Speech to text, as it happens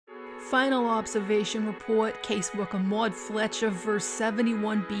Final observation report, caseworker Maude Fletcher vs.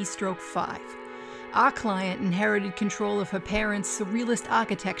 71B/5. Our client inherited control of her parents' surrealist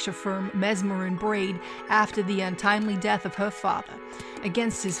architecture firm, Mesmer and Braid, after the untimely death of her father.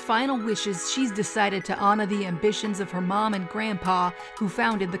 Against his final wishes, she's decided to honor the ambitions of her mom and grandpa, who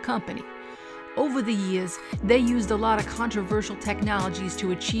founded the company. Over the years, they used a lot of controversial technologies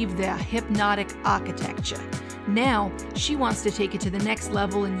to achieve their hypnotic architecture. Now, she wants to take it to the next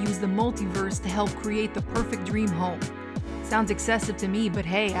level and use the multiverse to help create the perfect dream home. Sounds excessive to me, but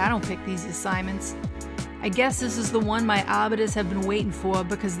hey, I don't pick these assignments. I guess this is the one my arbiters have been waiting for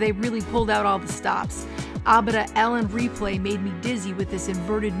because they really pulled out all the stops. Arbiter Ellen Replay made me dizzy with this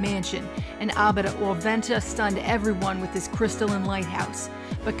inverted mansion, and Arbiter Orventa stunned everyone with this crystalline lighthouse.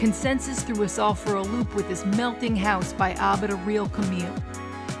 But Consensus threw us all for a loop with this melting house by Arbiter Real Camille.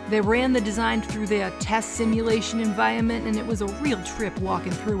 They ran the design through their test simulation environment, and it was a real trip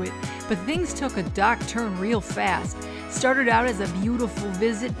walking through it. But things took a dark turn real fast. Started out as a beautiful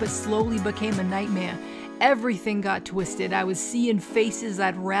visit, but slowly became a nightmare. Everything got twisted. I was seeing faces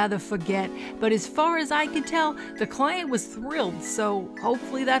I'd rather forget. But as far as I could tell, the client was thrilled, so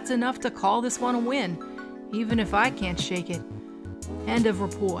hopefully that's enough to call this one a win, even if I can't shake it. End of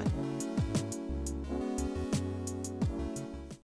report.